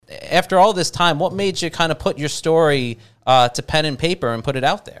after all this time, what made you kind of put your story to pen and paper and put it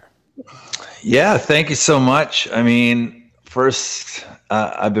out there? Yeah, thank you so much. I mean, first,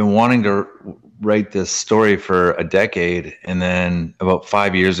 I've been wanting to write this story for a decade. And then about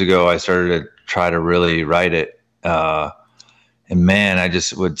 5 years ago, I started to try to really write it. And man, I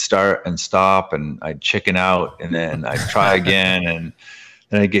just would start and stop and I'd chicken out and then I'd try again. And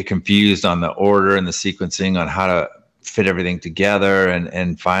then I'd get confused on the order and the sequencing on how to fit everything together.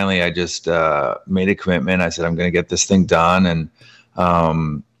 And finally, I just made a commitment. I said, I'm going to get this thing done. And,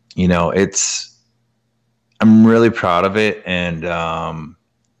 I'm really proud of it. And,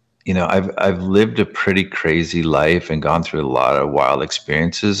 I've lived a pretty crazy life and gone through a lot of wild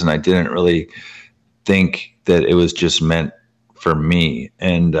experiences. And I didn't really think that it was just meant for me.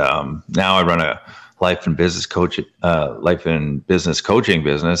 And now I run a life and business coaching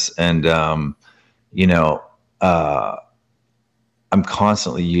business. And, I'm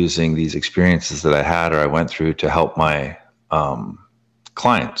constantly using these experiences that I had or I went through to help my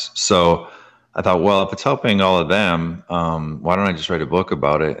clients. So I thought, well, if it's helping all of them, why don't I just write a book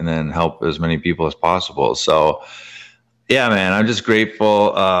about it and then help as many people as possible? So yeah, man, I'm just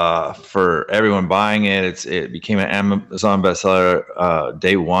grateful for everyone buying it. It became an Amazon bestseller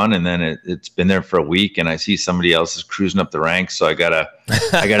day one, and then it's been there for a week. And I see somebody else is cruising up the ranks, so I gotta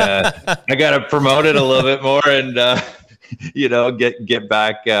promote it a little bit more and get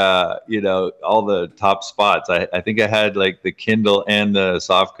back all the top spots. I think I had like the Kindle and the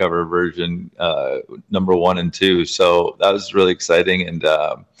softcover version number 1 and 2, so that was really exciting. And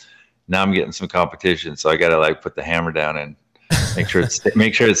now I'm getting some competition, so I got to put the hammer down and make sure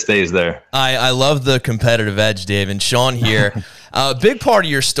it stays there. I love the competitive edge, Dave. And Sean here, a big part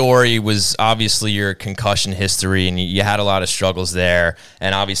of your story was obviously your concussion history, and you had a lot of struggles there.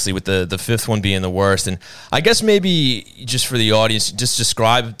 And obviously with the fifth one being the worst. And I guess maybe just for the audience, just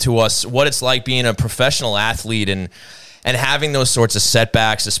describe to us what it's like being a professional athlete and having those sorts of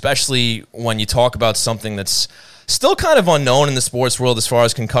setbacks, especially when you talk about something that's still kind of unknown in the sports world as far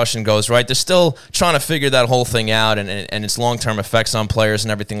as concussion goes, right? They're still trying to figure that whole thing out and its long-term effects on players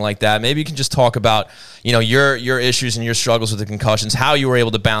and everything like that. Maybe you can just talk about, your issues and your struggles with the concussions, how you were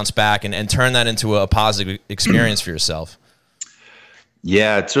able to bounce back and turn that into a positive experience for yourself.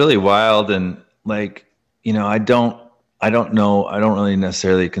 Yeah, it's really wild. And I don't know. I don't really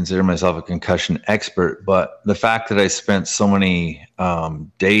necessarily consider myself a concussion expert, but the fact that I spent so many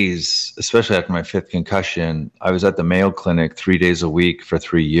days, especially after my fifth concussion, I was at the Mayo Clinic 3 days a week for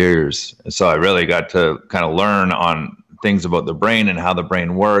 3 years. So I really got to kind of learn on things about the brain and how the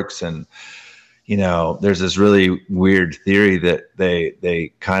brain works. And, there's this really weird theory that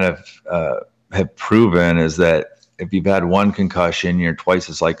they kind of have proven is that if you've had one concussion, you're twice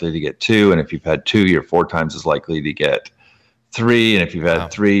as likely to get two. And if you've had two, you're 4 times as likely to get 3. And if you've had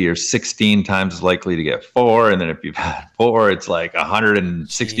 3, you're 16 times as likely to get 4. And then if you've had 4, it's like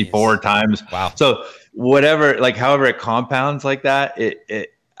 164 times. Wow. So whatever, however it compounds like that,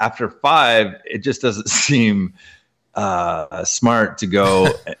 it after 5, it just doesn't seem smart to go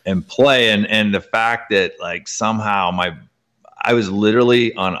and play. And the fact that somehow I was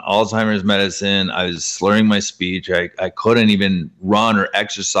literally on Alzheimer's medicine. I was slurring my speech. I couldn't even run or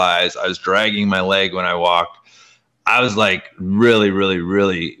exercise. I was dragging my leg when I walked. I was really, really,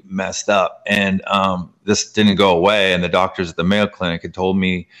 really messed up. And this didn't go away. And the doctors at the Mayo Clinic had told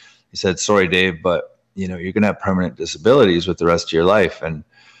me, he said, sorry, Dave, but you're going to have permanent disabilities with the rest of your life. And,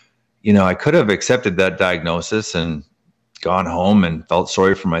 I could have accepted that diagnosis and gone home and felt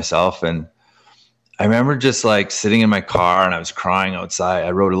sorry for myself. And I remember just sitting in my car and I was crying outside.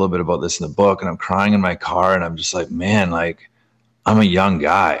 I wrote a little bit about this in the book, and I'm crying in my car and I'm just man, I'm a young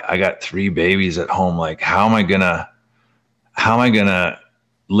guy. I got 3 babies at home. How am I gonna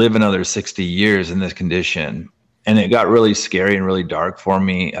live another 60 years in this condition? And it got really scary and really dark for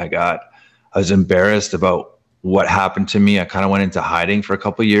me. I was embarrassed about what happened to me. I kind of went into hiding for a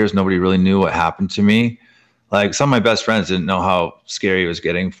couple of years. Nobody really knew what happened to me. Some of my best friends didn't know how scary it was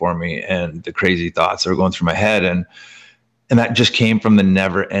getting for me and the crazy thoughts that were going through my head. And that just came from the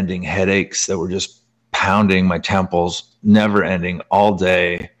never ending headaches that were just pounding my temples, never ending all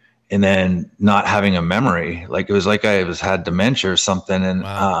day. And then not having a memory. It was like I had dementia or something. And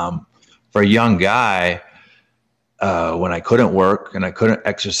wow. For a young guy, when I couldn't work and I couldn't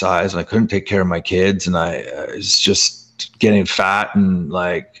exercise and I couldn't take care of my kids and I was just getting fat and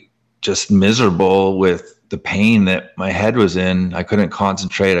just miserable with the pain that my head was in. I couldn't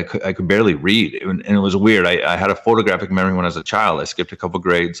concentrate. I could barely read. And it was weird. I had a photographic memory when I was a child. I skipped a couple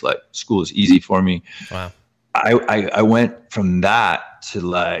grades. School was easy for me. Wow. I went from that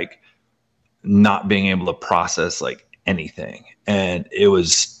to not being able to process anything. and it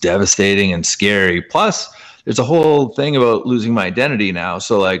was devastating and scary. Plus, there's a whole thing about losing my identity now.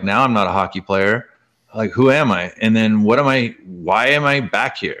 So like now I'm not a hockey player. Like, who am I? And then what am I? Why am I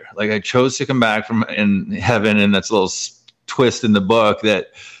back here? Like, I chose to come back from in heaven, and that's a little twist in the book that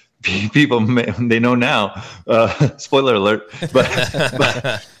people they know now. Spoiler alert.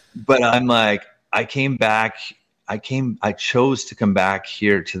 But I'm like, I came back. I chose to come back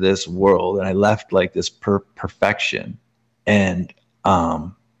here to this world, and I left like this perfection, and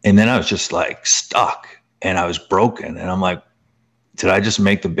then I was just like stuck, and I was broken, and I'm like, did I just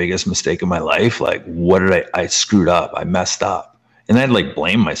make the biggest mistake of my life? Like, what did I screwed up? I messed up, and I'd like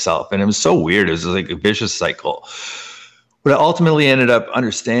blame myself, and it was so weird. It was like a vicious cycle. What I ultimately ended up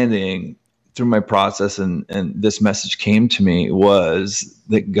understanding through my process, and this message came to me, was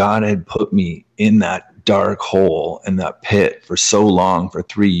that God had put me in that dark hole in that pit for so long, for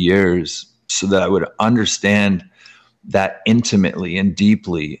 3 years, so that I would understand that intimately and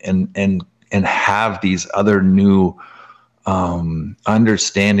deeply, and have these other new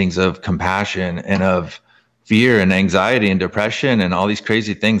understandings of compassion and of fear and anxiety and depression and all these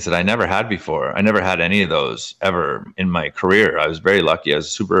crazy things that I never had before. I never had any of those ever in my career. I was very lucky. I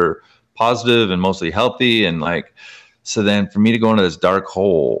was super positive and mostly healthy, and like, so then for me to go into this dark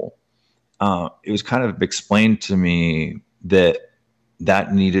hole, it was kind of explained to me that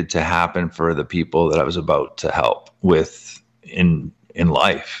needed to happen for the people that I was about to help with in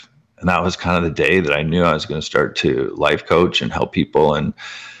life. And that was kind of the day that I knew I was going to start to life coach and help people, and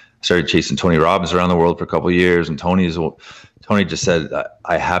started chasing Tony Robbins around the world for a couple of years. And Tony just said,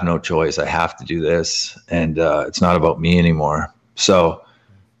 I have no choice. I have to do this. And it's not about me anymore. So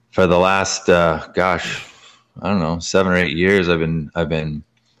for the last, I don't know, 7 or 8 years, I've been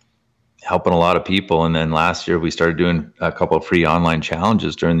helping a lot of people. And then last year we started doing a couple of free online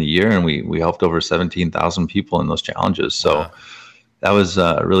challenges during the year, and we helped over 17,000 people in those challenges. So wow. That was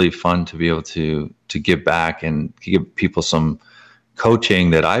really fun to be able to give back and give people some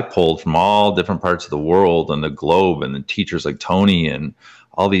coaching that I pulled from all different parts of the world and the globe, and the teachers like Tony and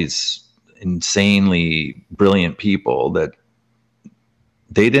all these insanely brilliant people that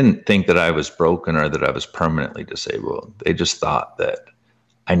they didn't think that I was broken or that I was permanently disabled. They just thought that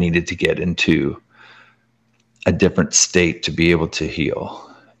I needed to get into a different state to be able to heal.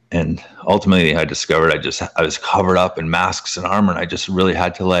 And ultimately I discovered I was covered up in masks and armor, and I just really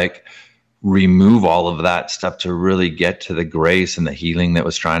had to like remove all of that stuff to really get to the grace and the healing that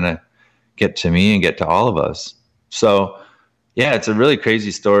was trying to get to me and get to all of us. So yeah, it's a really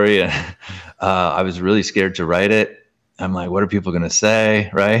crazy story. And I was really scared to write it. I'm like, what are people going to say?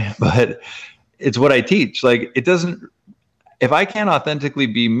 Right. But it's what I teach. Like, if I can't authentically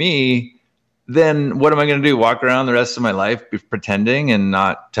be me, then what am I going to do? Walk around the rest of my life pretending and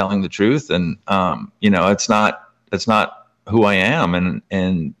not telling the truth? And, it's not who I am.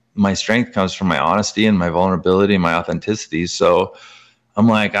 And my strength comes from my honesty and my vulnerability and my authenticity. So I'm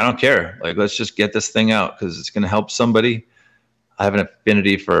like, I don't care. Like, let's just get this thing out, because it's going to help somebody. I have an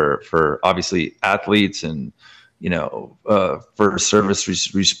affinity for obviously athletes and, for service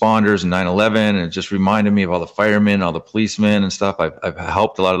responders and 9/11. And it just reminded me of all the firemen, all the policemen and stuff. I've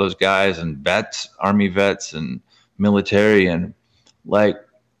helped a lot of those guys, and vets, Army vets and military. And like,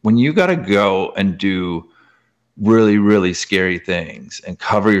 when you got to go and do really, really scary things and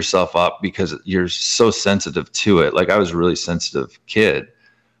cover yourself up because you're so sensitive to it. Like, I was a really sensitive kid.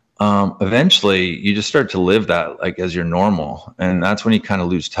 Eventually you just start to live that like as your normal. And that's when you kind of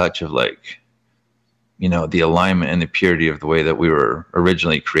lose touch of like, the alignment and the purity of the way that we were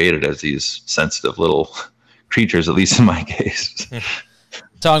originally created as these sensitive little creatures, at least in my case.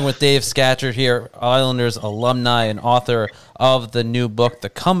 Talking with Dave Scatcherd here, Islanders alumni and author of the new book, The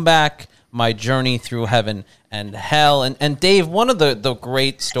Comeback: My Journey Through Heaven and Hell. And Dave, one of the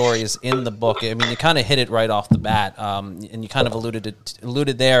great stories in the book, I mean, you kind of hit it right off the bat, and you kind of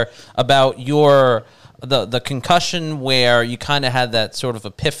alluded there about the concussion, where you kind of had that sort of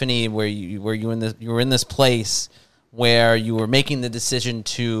epiphany where you were in this place where you were making the decision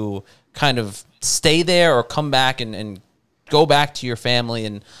to kind of stay there or come back and go back to your family,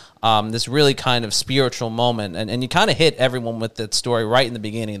 and this really kind of spiritual moment. And you kind of hit everyone with that story right in the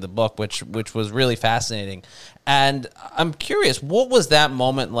beginning of the book, which was really fascinating. And I'm curious, what was that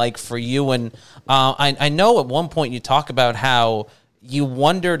moment like for you? And I know at one point you talk about how you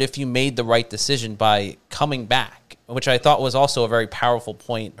wondered if you made the right decision by coming back, which I thought was also a very powerful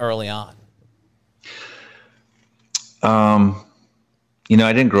point early on. I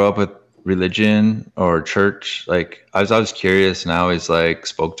didn't grow up with religion or church. Like, I was always curious, and I always like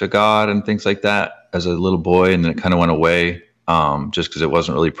spoke to God and things like that as a little boy. And then it kind of went away, just because it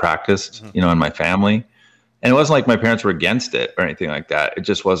wasn't really practiced, in my family. And it wasn't like my parents were against it or anything like that. It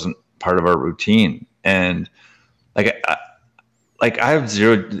just wasn't part of our routine. And like, I have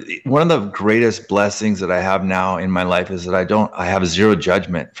zero. One of the greatest blessings that I have now in my life is that I have zero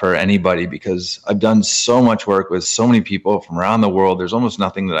judgment for anybody, because I've done so much work with so many people from around the world. There's almost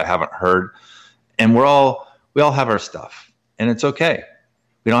nothing that I haven't heard, and we all have our stuff, and it's okay.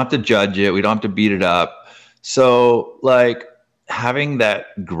 We don't have to judge it. We don't have to beat it up. So like having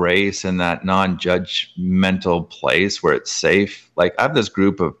that grace and that non-judgmental place where it's safe. Like I have this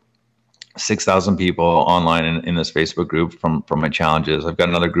group of 6,000 people online in this Facebook group from my challenges. I've got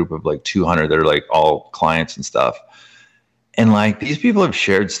another group of like 200 that are like all clients and stuff. And like these people have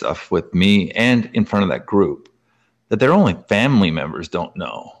shared stuff with me and in front of that group that their only family members don't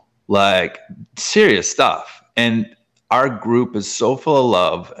know, like serious stuff. And our group is so full of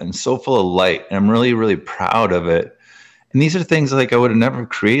love and so full of light. And I'm really, really proud of it. And these are things like I would have never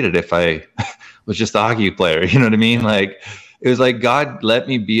created if I was just a hockey player. You know what I mean? Like, it was like God let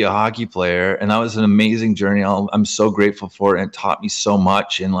me be a hockey player, and that was an amazing journey. I'm so grateful for it, and it taught me so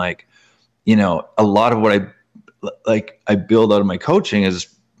much. And like, you know, a lot of what I build out of my coaching is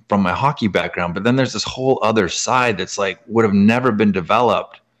from my hockey background. But then there's this whole other side that's like would have never been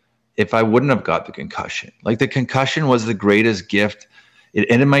developed if I wouldn't have got the concussion. Like the concussion was the greatest gift. It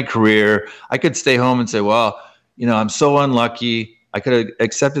ended my career. I could stay home and say, well, you know, I'm so unlucky. I could have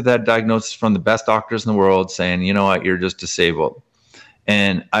accepted that diagnosis from the best doctors in the world saying, you know what, you're just disabled.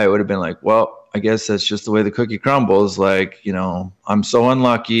 And I would have been like, well, I guess that's just the way the cookie crumbles. Like, you know, I'm so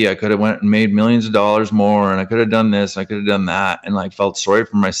unlucky. I could have went and made millions of dollars more, and I could have done this, I could have done that, and like felt sorry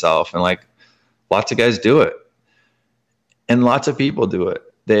for myself. And like lots of guys do it. And lots of people do it.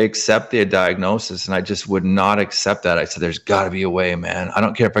 They accept the diagnosis, and I just would not accept that. I said, there's got to be a way, man. I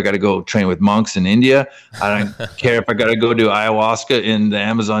don't care if I got to go train with monks in India. I don't care if I got to go do ayahuasca in the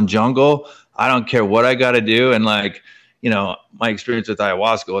Amazon jungle. I don't care what I got to do. And like, you know, my experience with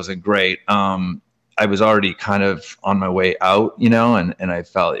ayahuasca wasn't great. I was already kind of on my way out, you know, and I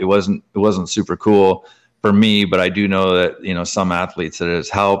felt it wasn't super cool for me, but I do know that, you know, some athletes that it has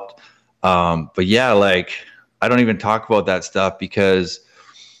helped. But yeah, like I don't even talk about that stuff because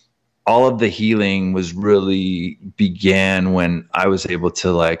all of the healing began when I was able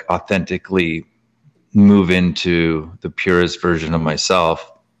to like authentically move into the purest version of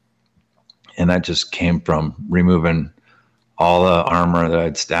myself. And that just came from removing all the armor that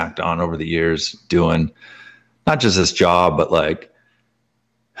I'd stacked on over the years, doing not just this job, but like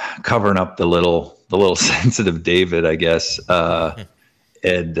covering up the little sensitive David, I guess.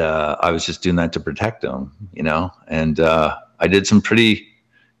 And I was just doing that to protect him, you know? And I did some pretty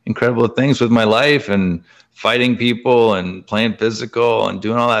incredible things with my life and fighting people and playing physical and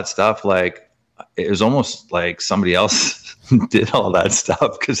doing all that stuff. Like it was almost like somebody else did all that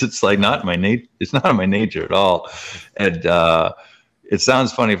stuff, because it's like not my nature. It's not in my nature at all. And it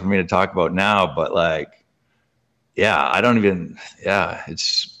sounds funny for me to talk about now, but like, yeah,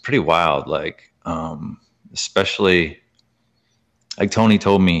 it's pretty wild. Like, especially like Tony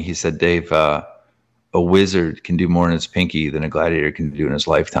told me, he said, Dave, a wizard can do more in his pinky than a gladiator can do in his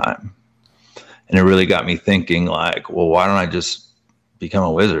lifetime. And it really got me thinking like, well, why don't I just become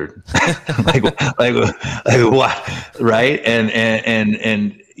a wizard? like what? Right.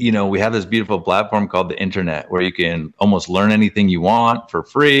 And, you know, we have this beautiful platform called the internet where you can almost learn anything you want for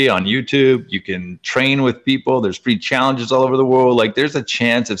free on YouTube. You can train with people. There's free challenges all over the world. Like there's a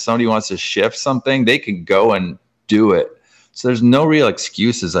chance if somebody wants to shift something, they can go and do it. So there's no real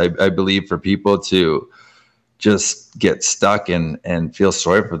excuses, I believe, for people to just get stuck and feel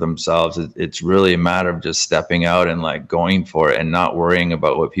sorry for themselves. It's really a matter of just stepping out and like going for it and not worrying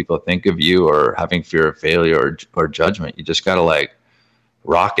about what people think of you or having fear of failure or judgment. You just got to like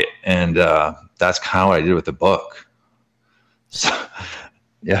rock it. And that's kind of what I did with the book. So,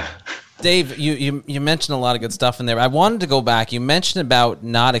 yeah. Dave, you mentioned a lot of good stuff in there. I wanted to go back. You mentioned about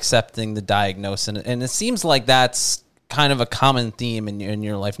not accepting the diagnosis, and it seems like that's kind of a common theme in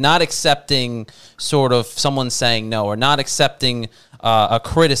your life, not accepting sort of someone saying no, or not accepting a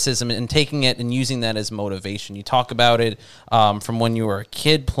criticism and taking it and using that as motivation. You talk about it from when you were a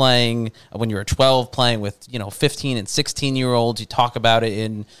kid playing, when you were 12 playing with, 15 and 16-year-olds. You talk about it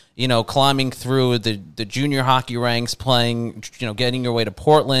in, climbing through the junior hockey ranks, playing, getting your way to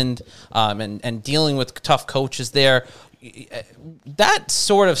Portland, and dealing with tough coaches there. That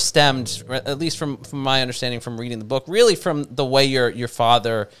sort of stemmed, at least from my understanding from reading the book, really from the way your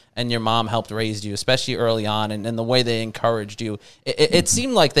father and your mom helped raise you, especially early on, and the way they encouraged you. It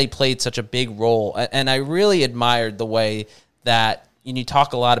seemed like they played such a big role, and I really admired the way that, you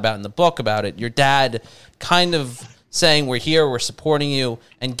talk a lot about in the book about it, your dad kind of saying we're here, we're supporting you,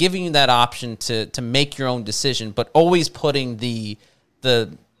 and giving you that option to make your own decision, but always putting the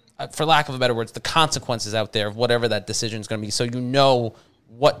for lack of a better words, the consequences out there of whatever that decision is going to be, so you know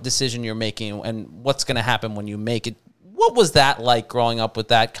what decision you're making and what's going to happen when you make it. What was that like growing up with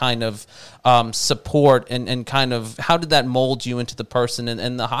that kind of support and kind of how did that mold you into the person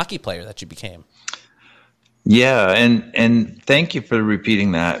and the hockey player that you became? Yeah, and thank you for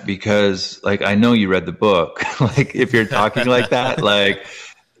repeating that, because like I know you read the book. Like if you're talking like that, like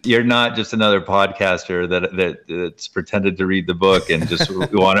you're not just another podcaster that's pretended to read the book and just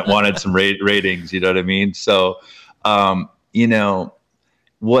wanted some ratings. You know what I mean? So, you know,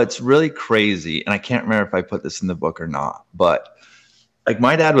 what's really crazy, and I can't remember if I put this in the book or not, but like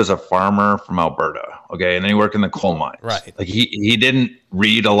my dad was a farmer from Alberta, okay, and then he worked in the coal mines. Right. Like he didn't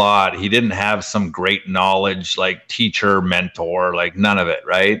read a lot. He didn't have some great knowledge, like teacher, mentor, like none of it,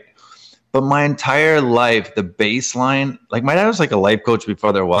 right? But my entire life, the baseline, like my dad was like a life coach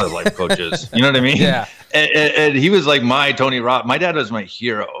before there was life coaches. You know what I mean? Yeah. And he was like my Tony Robbins. My dad was my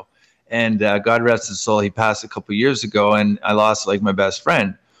hero. And God rest his soul, he passed a couple years ago, and I lost like my best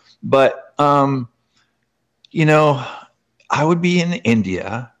friend. But, you know, I would be in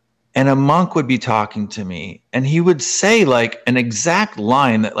India and a monk would be talking to me and he would say like an exact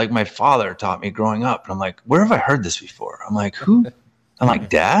line that like my father taught me growing up. And I'm like, where have I heard this before? I'm like, who? I'm like,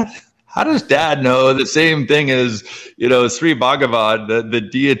 Dad? How does Dad know the same thing as, you know, Sri Bhagavan, the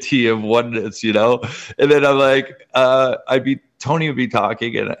deity of oneness, you know? And then I'm like, Tony would be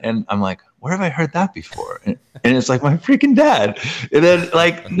talking and I'm like, where have I heard that before? And it's like my freaking dad. And then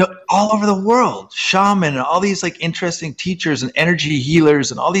like all over the world, shaman, and all these like interesting teachers and energy healers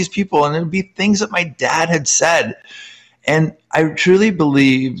and all these people. And it would be things that my dad had said. And I truly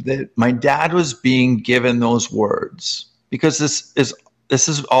believe that my dad was being given those words because this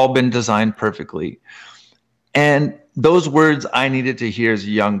has all been designed perfectly. And those words I needed to hear as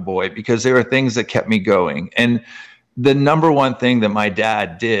a young boy because they were things that kept me going. And the number one thing that my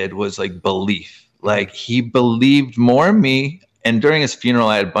dad did was like belief. Like he believed more in me. And during his funeral,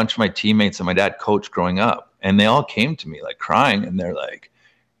 I had a bunch of my teammates and my dad coached growing up. And they all came to me like crying. And they're like,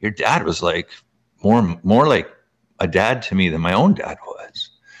 your dad was like more like a dad to me than my own dad was.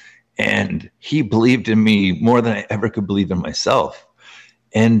 And he believed in me more than I ever could believe in myself.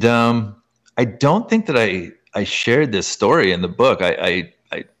 And I don't think that I shared this story in the book. I'm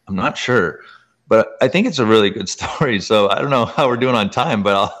not sure, but I think it's a really good story. So I don't know how we're doing on time,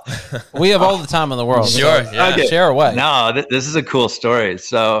 but we have all the time in the world. Sure, So, yeah. okay. Share away. No, this is a cool story.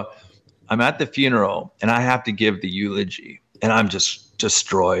 So I'm at the funeral and I have to give the eulogy and I'm just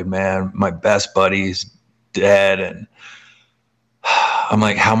destroyed, man. My best buddy's dead. And I'm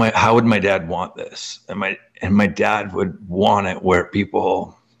like, how would my dad want this? And my dad would want it where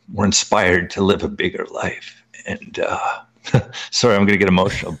people were inspired to live a bigger life. And sorry, I'm going to get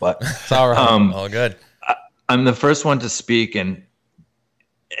emotional, but It's all right. All good. I'm the first one to speak. And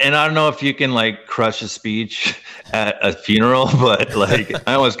I don't know if you can like crush a speech at a funeral, but like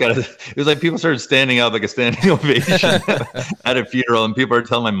I almost got it was like people started standing up like a standing ovation at a funeral. And people are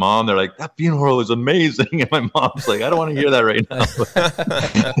telling my mom, they're like, that funeral was amazing. And my mom's like, I don't want to hear that right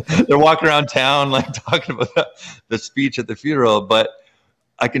now. They're walking around town, like talking about the speech at the funeral, but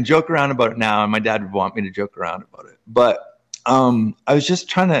I can joke around about it now. And my dad would want me to joke around about it. But I was just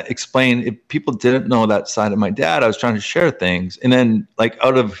trying to explain, if people didn't know that side of my dad, I was trying to share things. And then like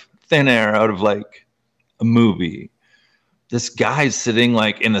out of thin air, out of like a movie, this guy's sitting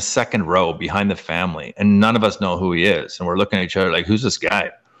like in the second row behind the family and none of us know who he is. And we're looking at each other like, who's this guy?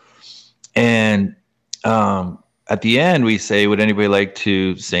 And at the end we say, would anybody like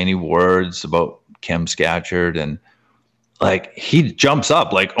to say any words about Kem Scatchard? And like he jumps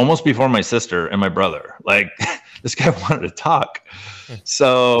up like almost before my sister and my brother. Like this guy wanted to talk.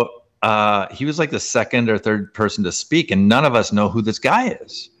 So he was like the second or third person to speak and none of us know who this guy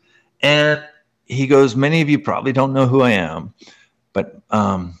is. And he goes, many of you probably don't know who I am, but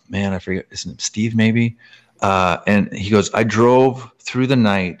man, I forget, isn't it Steve maybe? And he goes, I drove through the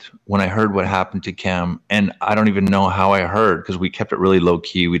night when I heard what happened to Kem, and I don't even know how I heard because we kept it really low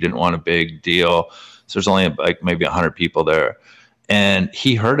key. We didn't want a big deal. So there's only like maybe 100 people there. And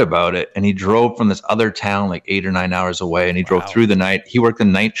he heard about it and he drove from this other town like 8 or 9 hours away. And he drove through the night. He worked the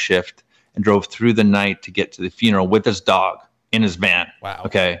night shift and drove through the night to get to the funeral with his dog in his van. Wow.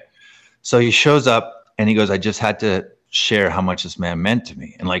 Okay. So he shows up and he goes, I just had to share how much this man meant to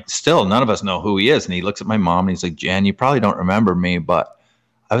me. And like, still none of us know who he is. And he looks at my mom and he's like, Jan, you probably don't remember me, but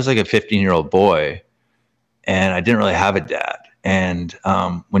I was like a 15-year-old boy and I didn't really have a dad. And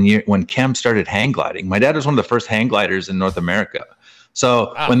when Kem started hang gliding, my dad was one of the first hang gliders in North America.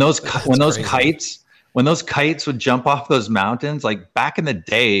 So when those kites when those kites would jump off those mountains, like back in the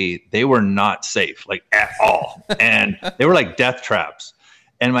day, they were not safe, like at all. And they were like death traps.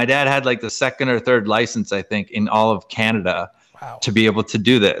 And my dad had like the second or third license, I think, in all of Canada to be able to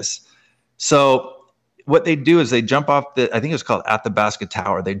do this. So what they do is they jump off I think it's called Athabasca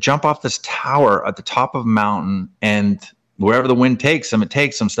Tower. They jump off this tower at the top of a mountain, and wherever the wind takes them, it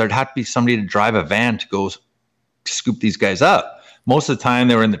takes them. So there'd have to be somebody to drive a van to go scoop these guys up. Most of the time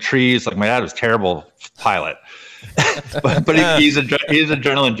they were in the trees. Like my dad was a terrible pilot, but he's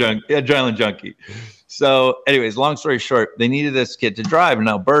adrenaline junkie. So anyways, long story short, they needed this kid to drive. In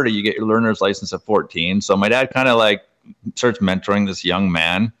Alberta, you get your learner's license at 14. So my dad kind of like starts mentoring this young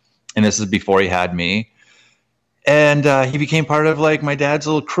man. And this is before he had me. And he became part of like my dad's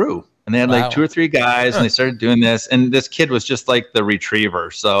little crew. And they had like 2 or 3 guys and they started doing this. And this kid was just like the retriever.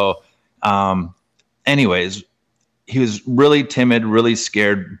 So anyways, he was really timid, really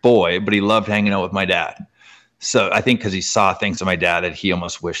scared boy, but he loved hanging out with my dad. So I think because he saw things in my dad that he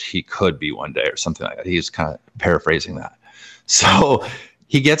almost wished he could be one day or something like that. He was kind of paraphrasing that. So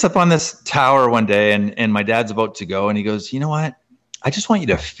he gets up on this tower one day and my dad's about to go and he goes, you know what? I just want you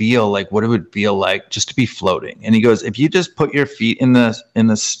to feel like what it would feel like just to be floating. And he goes, if you just put your feet in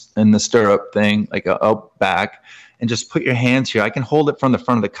the stirrup thing, like out back, and just put your hands here, I can hold it from the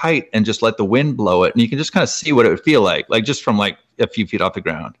front of the kite and just let the wind blow it. And you can just kind of see what it would feel like just from like a few feet off the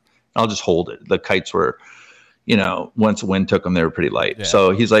ground. I'll just hold it. The kites were, once the wind took them, they were pretty light. Yeah.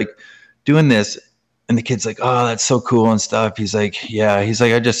 So he's like doing this. And the kid's like, oh, that's so cool and stuff. He's like, yeah. He's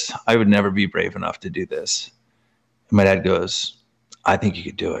like, I would never be brave enough to do this. And my dad goes, I think you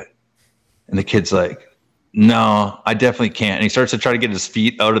could do it. And the kid's like, no, I definitely can't. And he starts to try to get his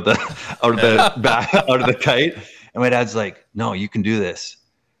feet out of the back, out of the kite. And my dad's like, no, you can do this.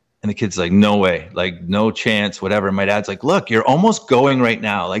 And the kid's like, no way, like no chance, whatever. And my dad's like, look, you're almost going right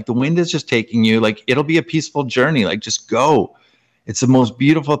now. Like the wind is just taking you, like it'll be a peaceful journey. Like just go. It's the most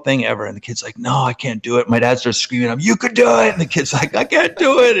beautiful thing ever. And the kid's like, no, I can't do it. My dad starts screaming, you could do it. And the kid's like, I can't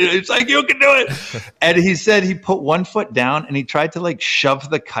do it. And it's like, you can do it. And he said he put one foot down and he tried to like shove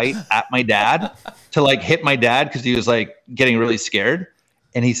the kite at my dad to like hit my dad because he was like getting really scared.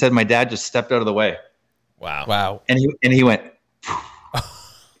 And he said my dad just stepped out of the way. Wow. And he went,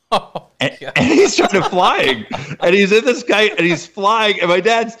 and he started flying and he's in this kite and he's flying and my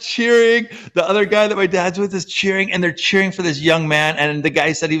dad's cheering. The other guy that my dad's with is cheering and they're cheering for this young man. And the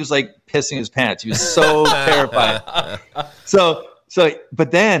guy said he was like pissing his pants. He was so terrified. So, but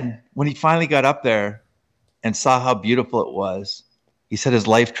then when he finally got up there and saw how beautiful it was, he said his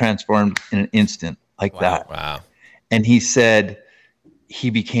life transformed in an instant like that. Wow. And he said he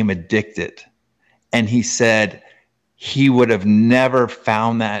became addicted. And he said he would have never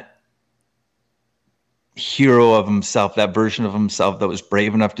found that hero of himself, that version of himself that was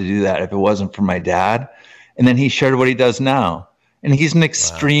brave enough to do that if it wasn't for my dad. And then he shared what he does now. And he's an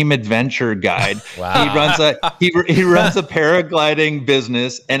extreme adventure guide. Wow. He runs a paragliding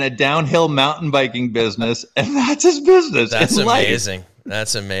business and a downhill mountain biking business, and that's his business. That's amazing.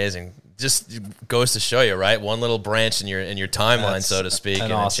 That's amazing. Just goes to show you, right? One little branch in your timeline, so to speak,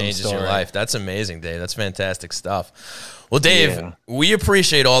 and awesome it changes story. Your life. That's amazing, Dave. That's fantastic stuff. Well, Dave, we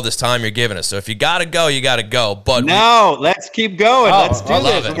appreciate all this time you're giving us. So if you got to go, you got to go. But let's keep going. Let's do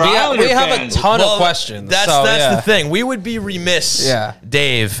this. We have a ton of questions. That's the thing. We would be remiss,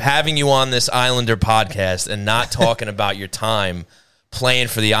 Dave, having you on this Islander podcast and not talking about your time playing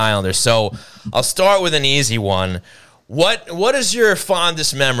for the Islanders. So I'll start with an easy one. What is your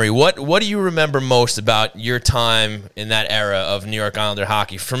fondest memory? What do you remember most about your time in that era of New York Islander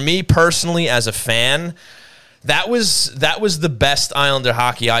hockey? For me personally, as a fan, that was the best Islander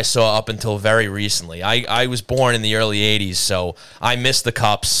hockey I saw up until very recently. I was born in the early 80s, so I missed the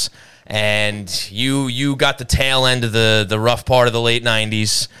Cups, and you got the tail end of the rough part of the late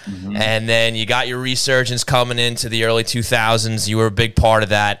 90s, and then you got your resurgence coming into the early 2000s. You were a big part of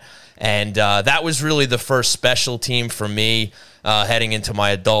that. And that was really the first special team for me heading into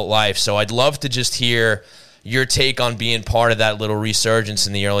my adult life. So I'd love to just hear your take on being part of that little resurgence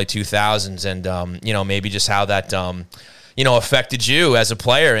in the early 2000s and, maybe just how that, affected you as a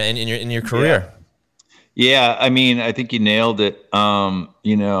player in your career. Yeah, I mean, I think you nailed it. The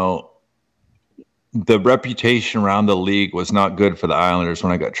reputation around the league was not good for the Islanders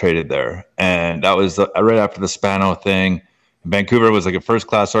when I got traded there. And that was right after the Spano thing. Vancouver was like a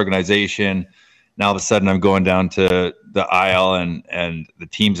first-class organization. and all of a sudden I'm going down to the aisle and the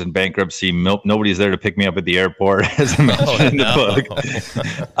team's in bankruptcy. Nobody's there to pick me up at the airport, as I mentioned in the book.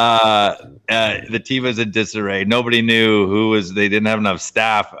 The team was in disarray. Nobody knew who was. They didn't have enough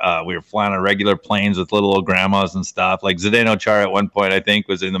staff. We were flying on regular planes with little old grandmas and stuff. Like Zdeno Chara at one point, I think,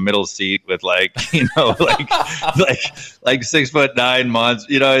 was in the middle seat with like 6'9" months.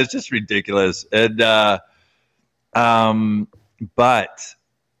 It's just ridiculous. And but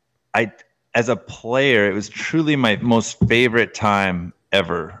as a player, it was truly my most favorite time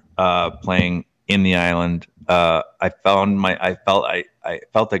ever playing in the island. I felt I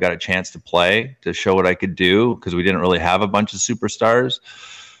got a chance to play, to show what I could do, because we didn't really have a bunch of superstars.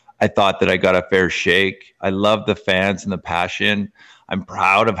 I thought that I got a fair shake. I love the fans and the passion. I'm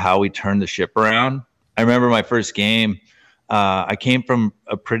proud of how we turned the ship around. I remember my first game. I came from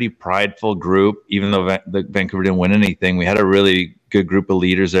a pretty prideful group, even though Vancouver didn't win anything. We had a really good group of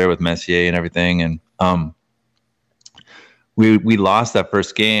leaders there with Messier and everything. And we lost that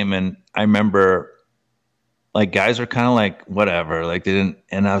first game. And I remember like guys were kind of like, whatever, like they didn't.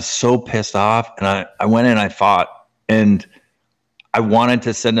 And I was so pissed off. And I went in, I fought. And I wanted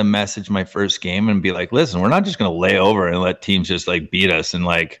to send a message my first game and be like, listen, we're not just going to lay over and let teams just like beat us and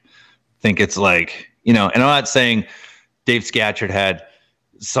like think it's like, and I'm not saying Dave Scatchard had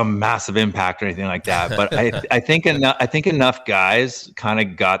some massive impact or anything like that, but I think enough guys kind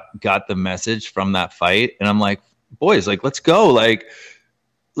of got the message from that fight, and I'm like, boys, like let's go. Like,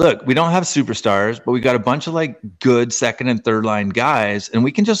 look, we don't have superstars, but we got a bunch of like good second and third line guys, and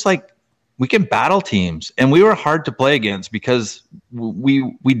we can just like we can battle teams. And we were hard to play against because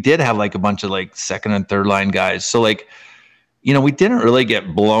we did have like a bunch of like second and third line guys. So like, we didn't really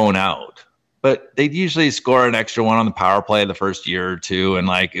get blown out. But they'd usually score an extra one on the power play the first year or two. And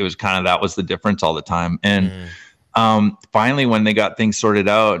like, it was kind of, that was the difference all the time. And finally, when they got things sorted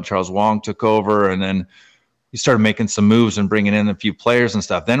out and Charles Wong took over, and then we started making some moves and bringing in a few players and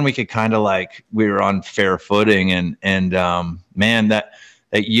stuff, then we could kind of like, we were on fair footing. And man, that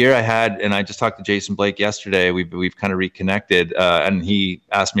year I had, and I just talked to Jason Blake yesterday, we've kind of reconnected, and he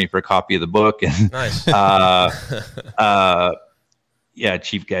asked me for a copy of the book. And nice. Yeah,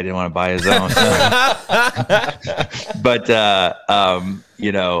 cheap guy, didn't want to buy his own. But,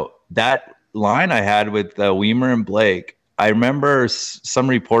 that line I had with Weimer and Blake, I remember some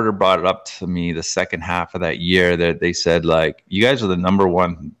reporter brought it up to me the second half of that year that they said, like, you guys are the number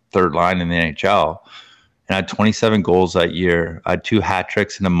one third line in the NHL. And I had 27 goals that year. I had 2 hat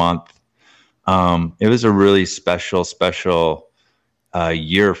tricks in a month. It was a really special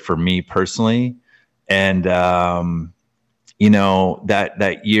year for me personally. And,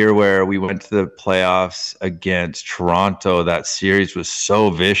 that year where we went to the playoffs against Toronto, that series was so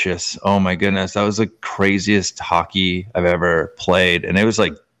vicious. Oh my goodness. That was the craziest hockey I've ever played. And it was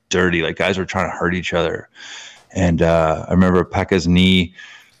like dirty, like guys were trying to hurt each other. And I remember Pekka's knee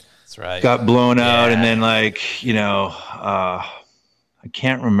got blown out. And then like, I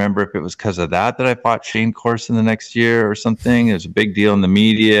can't remember if it was because of that I fought Shane Corson the next year or something. It was a big deal in the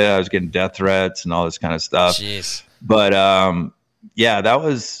media. I was getting death threats and all this kind of stuff. Jeez. But yeah, that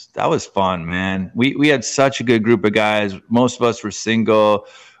was fun, man. We had such a good group of guys. Most of us were single.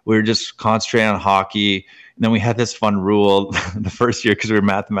 We were just concentrating on hockey. And then we had this fun rule the first year, because we were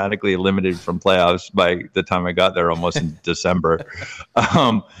mathematically eliminated from playoffs by the time I got there, almost in December.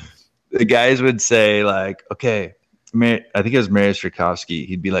 The guys would say like, okay, I think it was Mariusz Strakowski.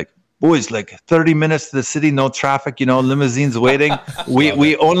 He'd be like, boys, like 30 minutes to the city, no traffic, limousines waiting.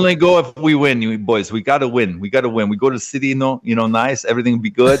 We only go if we win. You boys, we got to win. We got to win. We go to the city, nice. Everything will be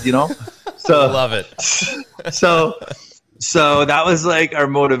good, So I love it. So that was like our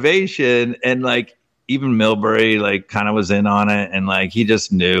motivation. And like even Milbury like kind of was in on it. And like, he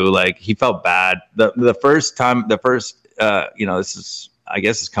just knew, like he felt bad. The first, this is, I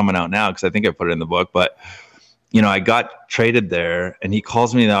guess it's coming out now because I think I put it in the book, but I got traded there, and he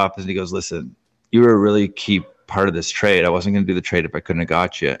calls me in the office and he goes, listen, you were a really key part of this trade. I wasn't going to do the trade if I couldn't have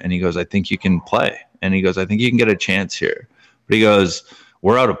got you. And he goes, I think you can play. And he goes, I think you can get a chance here. But he goes,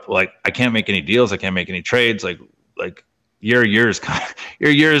 we're out of, like, I can't make any deals. I can't make any trades. Like your year's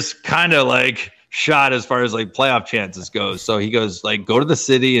kind of like shot as far as like playoff chances goes. So he goes like, go to the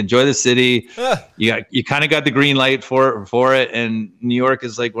city, enjoy the city. You kind of got the green light for it. And New York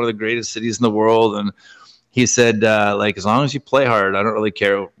is like one of the greatest cities in the world. And he said, like, as long as you play hard, I don't really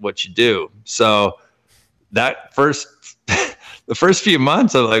care what you do. So that the first few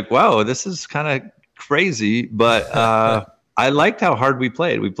months, I'm like, wow, this is kind of crazy. But I liked how hard we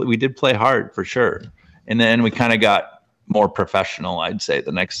played. We did play hard for sure. And then we kind of got more professional, I'd say,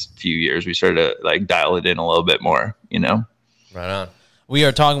 the next few years. We started to like dial it in a little bit more, Right on. We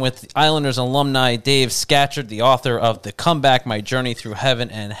are talking with Islanders alumni Dave Scatchard, the author of The Comeback, My Journey Through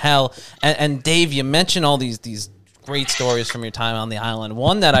Heaven and Hell. And Dave, you mentioned all these great stories from your time on the island.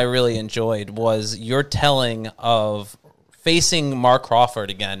 One that I really enjoyed was your telling of facing Mark Crawford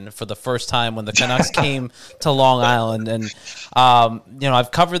again for the first time when the Canucks came to Long Island. And,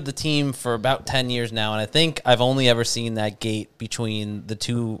 I've covered the team for about 10 years now, and I think I've only ever seen that gate between the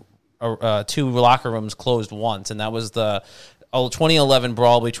two locker rooms closed once, and that was the 2011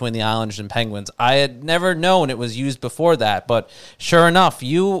 brawl between the Islanders and Penguins. I had never known it was used before that, but sure enough,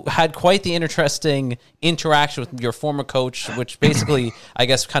 you had quite the interesting interaction with your former coach, which basically, I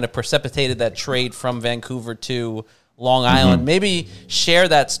guess, kind of precipitated that trade from Vancouver to Long Island. Maybe share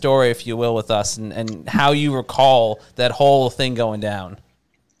that story, if you will, with us and how you recall that whole thing going down.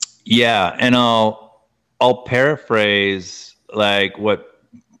 Yeah, and I'll paraphrase like what.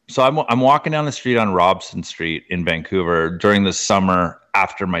 So I'm walking down the street on Robson Street in Vancouver during the summer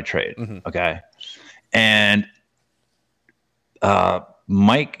after my trade. Okay. And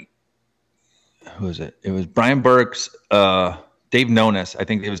Mike, who is it? It was Brian Burke's, Dave Nonis. I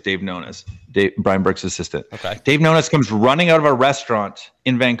think it was Dave Nonis, Brian Burke's assistant. Okay. Dave Nonis comes running out of a restaurant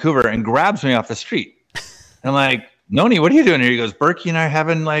in Vancouver and grabs me off the street. And I'm like, Noni, what are you doing here? He goes, Berkey and I are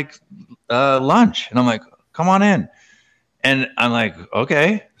having like lunch. And I'm like, come on in. And I'm like,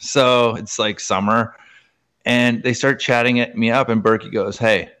 okay. So it's like summer. And they start chatting me up. And Berkey goes,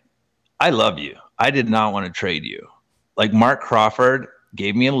 hey, I love you. I did not want to trade you. Like Mark Crawford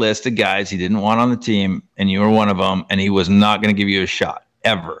gave me a list of guys he didn't want on the team. And you were one of them. And he was not going to give you a shot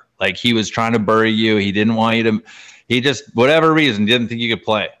ever. Like he was trying to bury you. He didn't want you to, he just, whatever reason, didn't think you could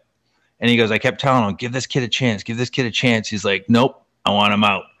play. And he goes, I kept telling him, give this kid a chance. Give this kid a chance. He's like, nope, I want him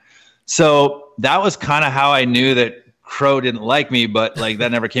out. So that was kind of how I knew that Crow didn't like me, but like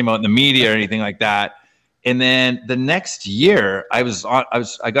that never came out in the media or anything like that. And then the next year I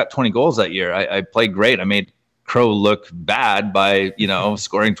got 20 goals that year. I played great. I made Crow look bad by,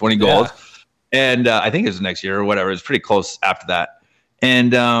 scoring 20 goals. Yeah. And I think it was the next year or whatever. It was pretty close after that.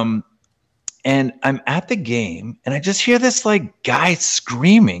 And I'm at the game and I just hear this like guy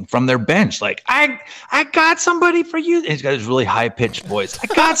screaming from their bench. Like, I got somebody for you. And he's got his really high pitched voice. I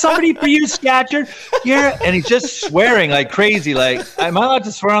got somebody for you, Scatchard. Yeah. And he's just swearing like crazy. Like, am I allowed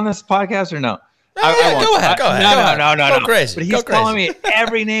to swear on this podcast or no? I go ahead. No. Go crazy. But he's calling me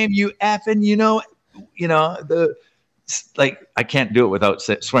every name, you effing, I can't do it without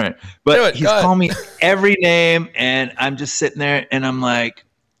swearing, but he's calling me every name. And I'm just sitting there and I'm like,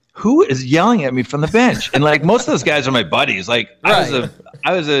 who is yelling at me from the bench? And like most of those guys are my buddies. Like I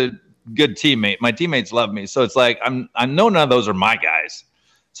was a good teammate. My teammates love me. So it's like, I know none of those are my guys.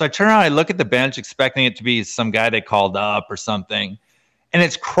 So I turn around, I look at the bench expecting it to be some guy they called up or something. And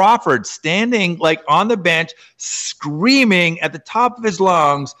it's Crawford standing like on the bench, screaming at the top of his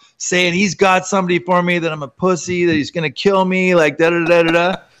lungs, saying he's got somebody for me, that I'm a pussy, that he's going to kill me, like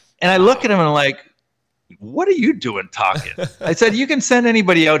da-da-da-da-da. And I look at him and I'm like, what are you doing talking? I said, you can send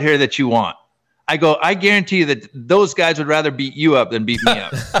anybody out here that you want. I go, I guarantee you that those guys would rather beat you up than beat me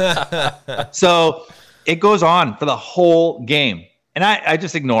up. So it goes on for the whole game. And I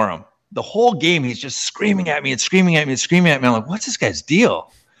just ignore him. The whole game, he's just screaming at me and screaming at me and screaming at me. I'm like, what's this guy's deal?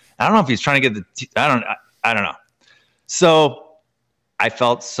 I don't know if he's trying to get I don't know. So I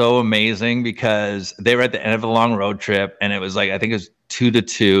felt so amazing because they were at the end of a long road trip. And it was like, I think it was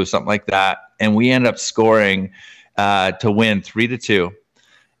 2-2, something like that. And we ended up scoring to win 3-2.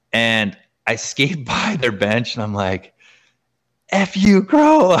 And I skate by their bench and I'm like, F you,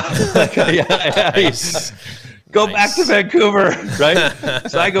 Crow. Like, nice. Go back to Vancouver, right?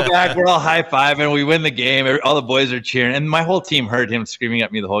 So I go back, we're all high-fiving, we win the game, all the boys are cheering, and my whole team heard him screaming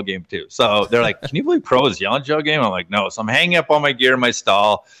at me the whole game too. So they're like, can you believe Crow is yelling at Joe game? I'm like, no. So I'm hanging up all my gear in my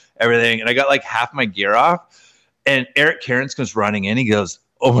stall, everything, and I got like half my gear off, and Eric Cairns comes running in, he goes,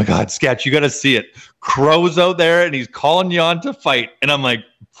 oh my God, Sketch, you got to see it. Crow's out there, and he's calling you on to fight, and I'm like,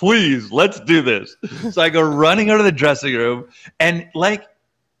 please, let's do this. So I go running out of the dressing room, and like,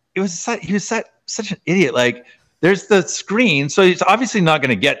 he was such an idiot, like, there's the screen, so he's obviously not going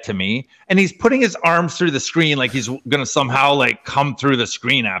to get to me, and he's putting his arms through the screen like he's going to somehow like come through the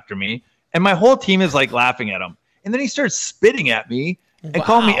screen after me, and my whole team is like laughing at him. And then he starts spitting at me and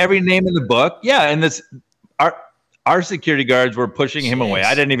calling me every name in the book. Yeah, and our security guards were pushing him away.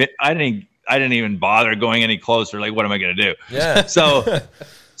 I didn't even bother going any closer. Like, what am I going to do? Yeah. So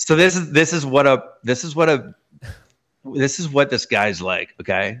this is what this guy's like.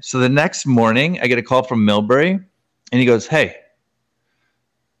 Okay. So the next morning, I get a call from Millbury. And he goes, hey,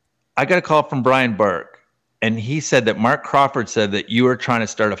 I got a call from Brian Burke. And he said that Mark Crawford said that you were trying to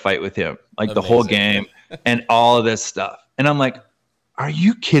start a fight with him, like the whole game and all of this stuff. And I'm like, are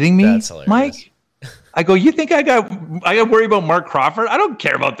you kidding me, That's hilarious. Mike? I go, you think I got to worry about Mark Crawford? I don't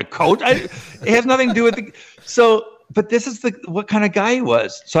care about the coach. It has nothing to do with the. So, but this is what kind of guy he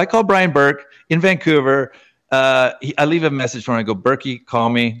was. So I called Brian Burke in Vancouver. I leave a message for him. I go, Berkey, call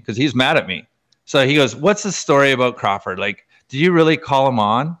me, because he's mad at me. So he goes, what's the story about Crawford? Like, did you really call him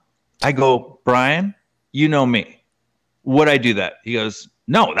on? I go, Brian, you know me. Would I do that? He goes,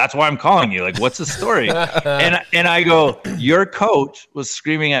 no, that's why I'm calling you. Like, what's the story? and I go, your coach was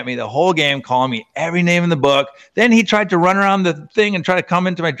screaming at me the whole game, calling me every name in the book. Then he tried to run around the thing and try to come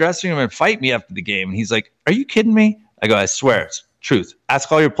into my dressing room and fight me after the game. And he's like, are you kidding me? I go, I swear, it's truth. Ask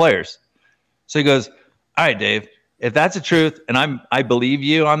all your players. So he goes, all right, Dave, if that's the truth, and I believe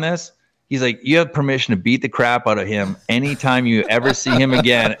you on this, he's like, you have permission to beat the crap out of him anytime you ever see him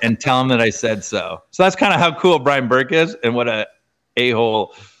again and tell him that I said so. So that's kind of how cool Brian Burke is and what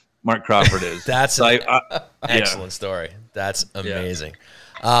a-hole Mark Crawford is. That's an excellent story. That's amazing.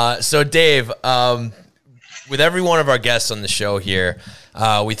 So Dave, with every one of our guests on the show here,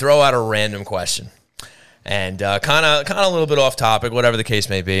 we throw out a random question. And kind of a little bit off topic, whatever the case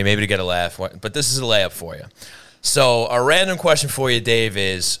may be, maybe to get a laugh. But this is a layup for you. So a random question for you, Dave,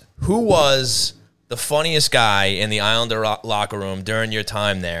 is who was the funniest guy in the Islander locker room during your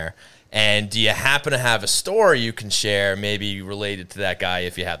time there? And do you happen to have a story you can share, maybe related to that guy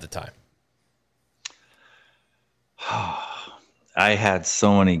if you have the time? I had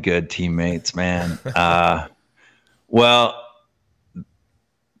so many good teammates, man. Well,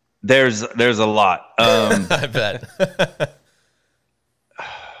 there's a lot. I bet.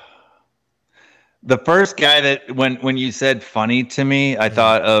 The first guy that when you said funny to me, I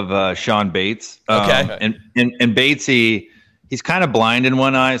thought of Sean Bates. Okay. And Batesy, he's kind of blind in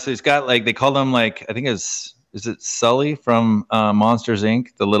one eye, so he's got like they called him like I think is it Sully from Monsters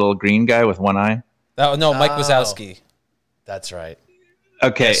Inc., the little green guy with one eye. Oh no, Mike Wazowski. That's right.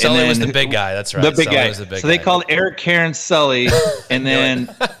 Okay, yeah, Sully was the big guy. That's right. The big Sully guy. Was the big so guy. they called Eric Karen Sully, and then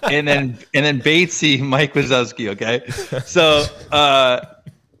Batesy Mike Wazowski. Okay, so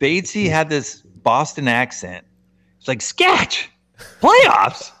Batesy had this Boston accent. It's like sketch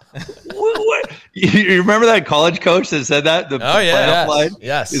playoffs. what? You remember that college coach that said that? Oh yeah,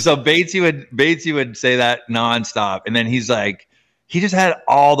 yes. So Batesy would say that nonstop, and then he's like. He just had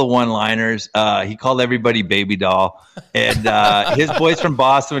all the one-liners. He called everybody baby doll. And his boys from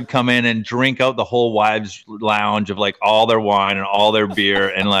Boston would come in and drink out the whole wives' lounge of, like, all their wine and all their beer.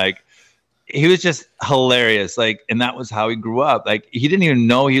 And, like, he was just hilarious. Like, and that was how he grew up. Like, he didn't even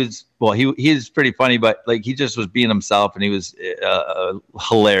know he was – well, he is pretty funny, but, like, he just was being himself, and he was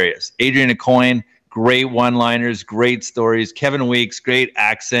hilarious. Adrian Aucoin, great one-liners, great stories. Kevin Weeks, great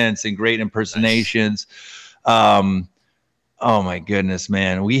accents and great impersonations. Nice. Oh my goodness,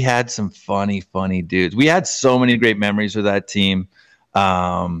 man. We had some funny dudes. We had so many great memories with that team.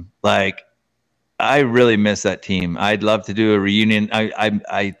 Like I really miss that team. I'd love to do a reunion.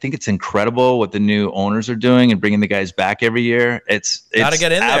 I think it's incredible what the new owners are doing and bringing the guys back every year. It's gotta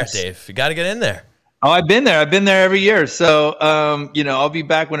get in there, Dave. You gotta get in there. Oh, I've been there every year. So, I'll be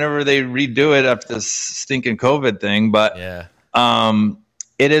back whenever they redo it after this stinking COVID thing. But yeah,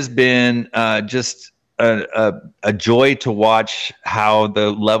 it has been just a joy to watch how the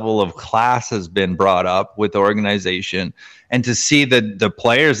level of class has been brought up with the organization, and to see the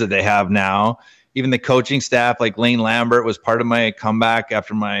players that they have now, even the coaching staff. Like Lane Lambert was part of my comeback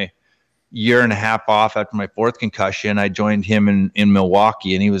after my year and a half off after my fourth concussion. I joined him in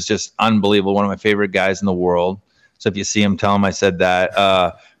Milwaukee, and he was just unbelievable. One of my favorite guys in the world. So if you see him, tell him I said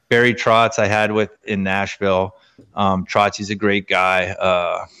that. Barry Trotz I had in Nashville. Trotz, he's a great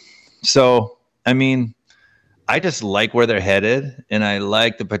guy. So, I mean, I just like where they're headed, and I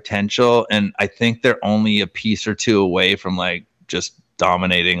like the potential, and I think they're only a piece or two away from like just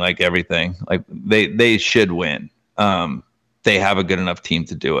dominating like everything. Like they should win. They have a good enough team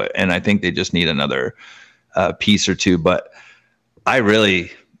to do it, and I think they just need another piece or two. But I really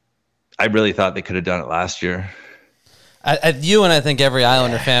thought they could have done it last year. You and I think every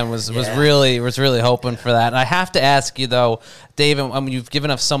Islander fan was really hoping for that. And I have to ask you though, Dave, you've given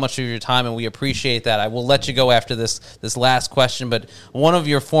us so much of your time, and we appreciate that. I will let you go after this last question, but one of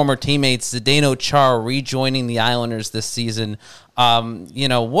your former teammates, Zdeno Chara, rejoining the Islanders this season.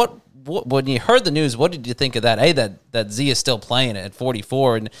 What when you heard the news, what did you think of that? A, that Z is still playing at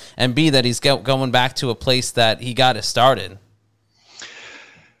 44, and B, that he's going back to a place that he got his start in.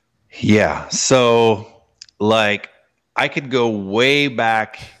 Yeah. So like. I could go way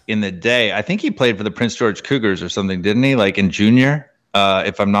back in the day. I think he played for the Prince George Cougars or something, didn't he? Like in junior,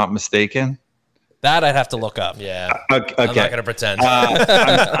 if I'm not mistaken. That I'd have to look up. Yeah. Okay. I'm not going to pretend.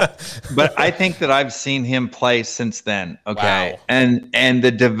 But I think that I've seen him play since then. Okay. Wow. And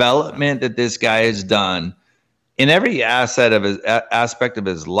the development that this guy has done in every aspect of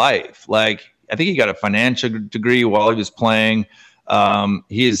his life. Like, I think he got a financial degree while he was playing.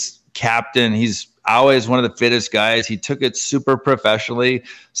 He's captain. He's always one of the fittest guys. He took it super professionally.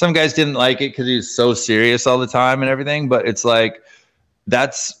 Some guys didn't like it because he was so serious all the time and everything. But it's like,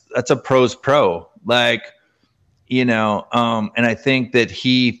 that's a pro's pro. Like, and I think that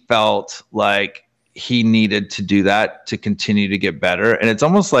he felt like he needed to do that to continue to get better. And it's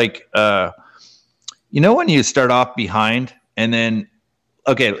almost like, when you start off behind and then,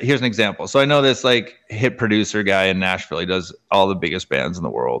 okay, here's an example. So I know this like hit producer guy in Nashville. He does all the biggest bands in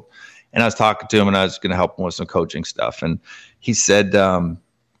the world. And I was talking to him and I was going to help him with some coaching stuff. And he said,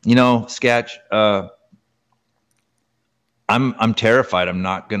 Sketch, I'm terrified I'm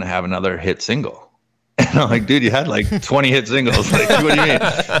not going to have another hit single. And I'm like, dude, you had like 20 hit singles. Like, what do you mean?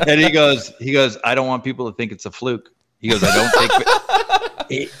 And he goes, I don't want people to think it's a fluke. He goes, I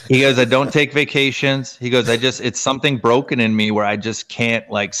don't take vacations. He goes, it's something broken in me where I just can't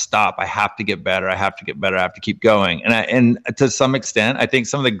like stop. I have to get better. I have to keep going. And to some extent, I think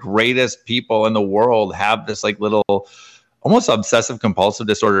some of the greatest people in the world have this like little, almost obsessive compulsive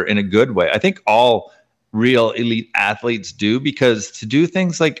disorder in a good way. I think all real elite athletes do, because to do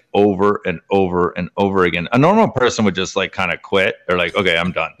things like over and over and over again, a normal person would just like kind of quit or like, okay,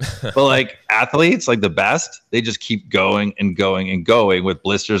 I'm done. But like athletes, like the best, they just keep going and going and going with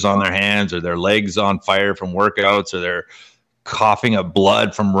blisters on their hands or their legs on fire from workouts or they're coughing up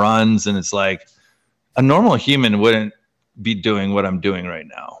blood from runs. And it's like a normal human wouldn't be doing what I'm doing right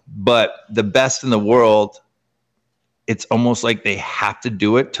now. But the best in the world, it's almost like they have to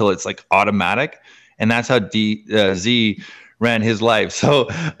do it till it's like automatic. And that's how Z ran his life. So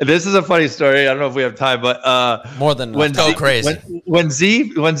this is a funny story. I don't know if we have time, but more than crazy. When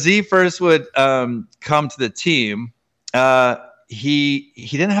Z first would come to the team, he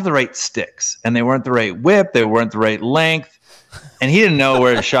didn't have the right sticks, and they weren't the right whip, they weren't the right length, and he didn't know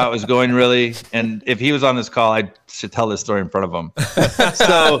where his shot was going really. And if he was on this call, I should tell this story in front of him.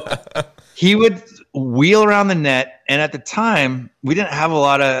 So he would wheel around the net. And at the time, we didn't have a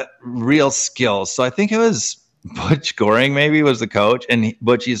lot of real skills. So I think it was Butch Goring maybe was the coach. And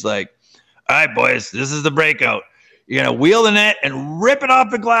Butchie's like, all right, boys, this is the breakout. You're going to wheel the net and rip it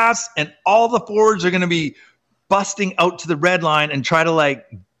off the glass. And all the forwards are going to be busting out to the red line and try to like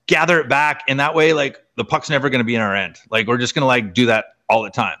gather it back. And that way, like the puck's never going to be in our end. Like we're just going to like do that all the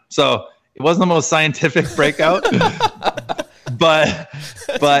time. So it wasn't the most scientific breakout, but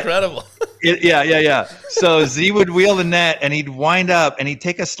incredible. Yeah. So Z would wheel the net and he'd wind up and he'd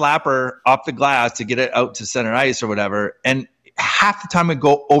take a slapper off the glass to get it out to center ice or whatever. And half the time it'd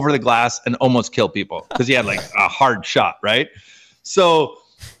go over the glass and almost kill people because he had like a hard shot, right? So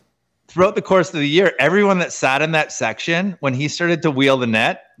throughout the course of the year, everyone that sat in that section, when he started to wheel the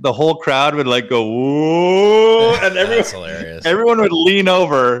net, the whole crowd would like go, whoa, and everyone would lean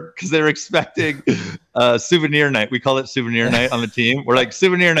over because they were expecting souvenir night. We call it souvenir night on the team. We're like,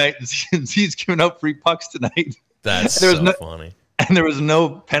 souvenir night, he's giving out free pucks tonight. That's so funny. And there was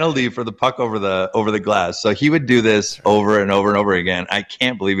no penalty for the puck over the glass. So he would do this over and over and over again. I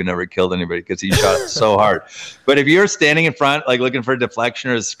can't believe he never killed anybody because he shot so hard. But if you're standing in front, like looking for a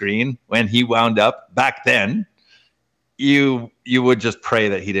deflection or a screen when he wound up back then, you would just pray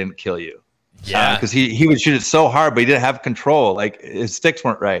that he didn't kill you. Yeah. Because he would shoot it so hard, but he didn't have control. Like his sticks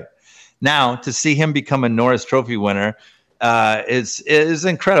weren't right. Now to see him become a Norris Trophy winner is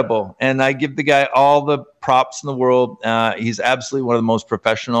incredible. And I give the guy all the props in the world. He's absolutely one of the most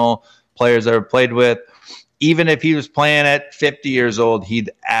professional players I ever played with. Even if he was playing at 50 years old,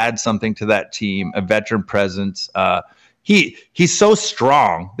 he'd add something to that team, a veteran presence. He's so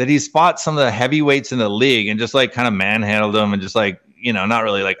strong that he's fought some of the heavyweights in the league and just like kind of manhandled them and just like, not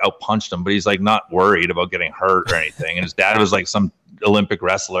really like outpunched him, but he's like not worried about getting hurt or anything. And his dad was like some Olympic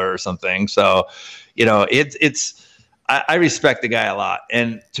wrestler or something. So, I respect the guy a lot.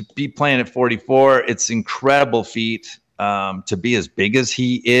 And to be playing at 44, it's incredible feat. To be as big as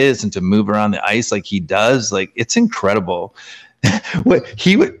he is and to move around the ice like he does, like it's incredible.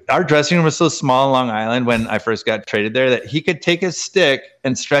 Our dressing room was so small in Long Island when I first got traded there that he could take his stick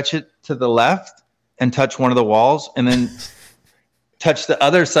and stretch it to the left and touch one of the walls and then touch the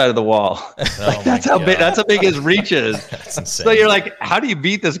other side of the wall. That's how big his reach is. That's insane. So you're like, how do you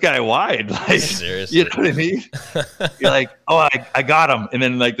beat this guy wide? Like, seriously, you know what I mean? You're like, oh, I got him. And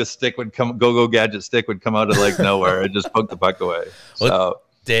then like the stick would come, go gadget stick would come out of like nowhere and just poke the puck away. Well,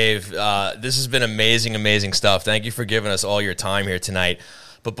 Dave, this has been amazing stuff. Thank you for giving us all your time here tonight.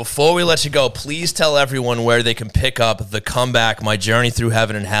 But before we let you go, please tell everyone where they can pick up The Comeback, My Journey Through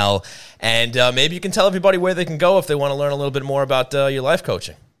Heaven and Hell. And maybe you can tell everybody where they can go if they want to learn a little bit more about your life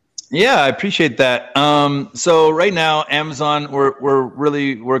coaching. Yeah, I appreciate that. So right now, Amazon, we're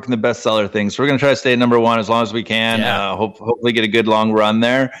really working the bestseller thing. So we're going to try to stay at number one as long as we can. Yeah. Hopefully get a good long run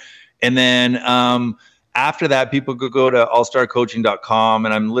there. And then after that, people could go to allstarcoaching.com,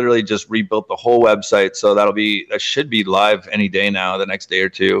 and I'm literally just rebuilt the whole website. So that should be live any day now, the next day or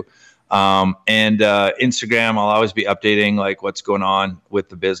two. And Instagram, I'll always be updating like what's going on with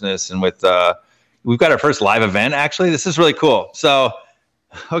the business and with, we've got our first live event. Actually, this is really cool. So,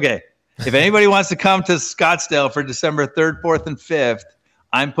 okay, if anybody wants to come to Scottsdale for December 3rd, 4th, and 5th,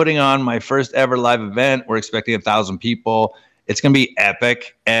 I'm putting on my first ever live event. We're expecting 1,000 people. It's going to be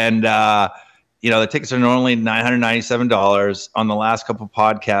epic. And, the tickets are normally $997. On the last couple of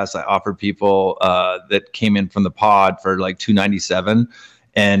podcasts, I offered people that came in from the pod for like $297.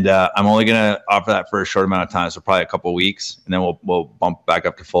 And I'm only going to offer that for a short amount of time, so probably a couple of weeks, and then we'll bump back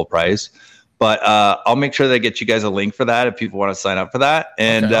up to full price. But I'll make sure that I get you guys a link for that if people want to sign up for that.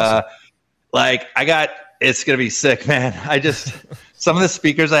 And okay, awesome. It's going to be sick, man. Some of the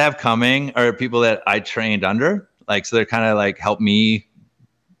speakers I have coming are people that I trained under. So they're kind of like help me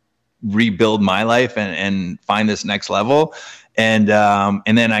rebuild my life and find this next level. And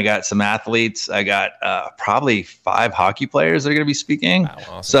then I got some athletes. I got probably 5 hockey players that are going to be speaking. Wow,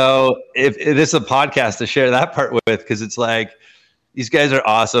 awesome. So if this is a podcast to share that part with, because it's like, these guys are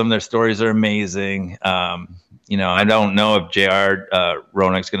awesome. Their stories are amazing. I don't know if JR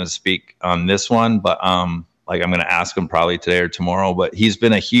Ronek's going to speak on this one, but I'm going to ask him probably today or tomorrow. But he's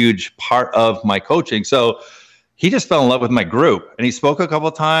been a huge part of my coaching. So he just fell in love with my group, and he spoke a couple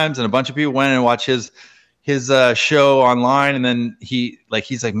of times, and a bunch of people went and watched his show online. And then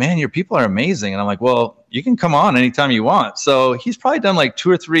he's like, man, your people are amazing. And I'm like, well, you can come on anytime you want. So he's probably done like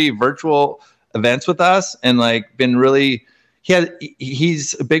 2 or 3 virtual events with us, and like been really.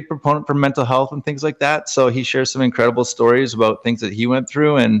 He's a big proponent for mental health and things like that. So he shares some incredible stories about things that he went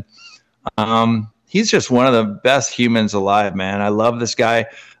through. And he's just one of the best humans alive, man. I love this guy.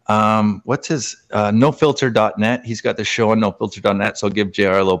 What's his nofilter.net? He's got the show on nofilter.net. So I'll give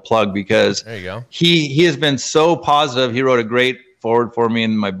JR a little plug, because there you go. He has been so positive. He wrote a great forward for me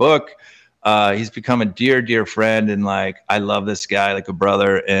in my book. He's become a dear, dear friend. And like, I love this guy like a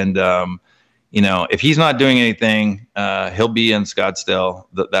brother. And, if he's not doing anything, he'll be in Scottsdale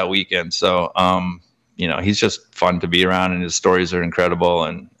that weekend. So, he's just fun to be around, and his stories are incredible.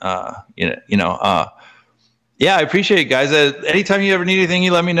 And, yeah, I appreciate it, guys. Anytime you ever need anything,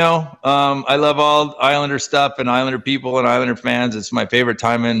 you let me know. I love all Islander stuff and Islander people and Islander fans. It's my favorite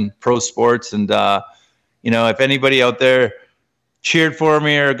time in pro sports. And, if anybody out there cheered for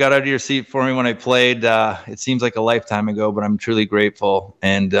me or got out of your seat for me when I played, it seems like a lifetime ago, but I'm truly grateful.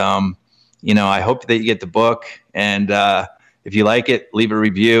 And, I hope that you get the book, and if you like it, leave a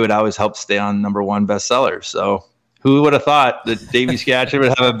review. It always helps stay on number 1 bestseller. So who would have thought that Davey Scatcher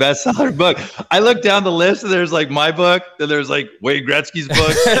would have a bestseller book? I looked down the list, and there's like my book, then there's like Wade Gretzky's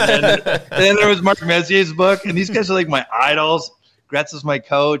book, and then there was Mark Messier's book, and these guys are like my idols. Gretz is my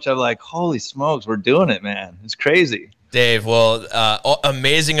coach. I'm like, holy smokes, we're doing it, man. It's crazy. Dave, well,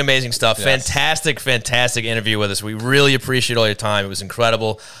 amazing stuff. Yes. Fantastic interview with us. We really appreciate all your time. It was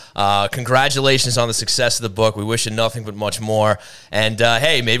incredible. Congratulations on the success of the book. We wish you nothing but much more. And,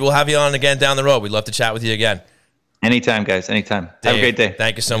 hey, maybe we'll have you on again down the road. We'd love to chat with you again. Anytime, guys. Anytime. Dave, have a great day.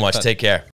 Thank you so much. Take care.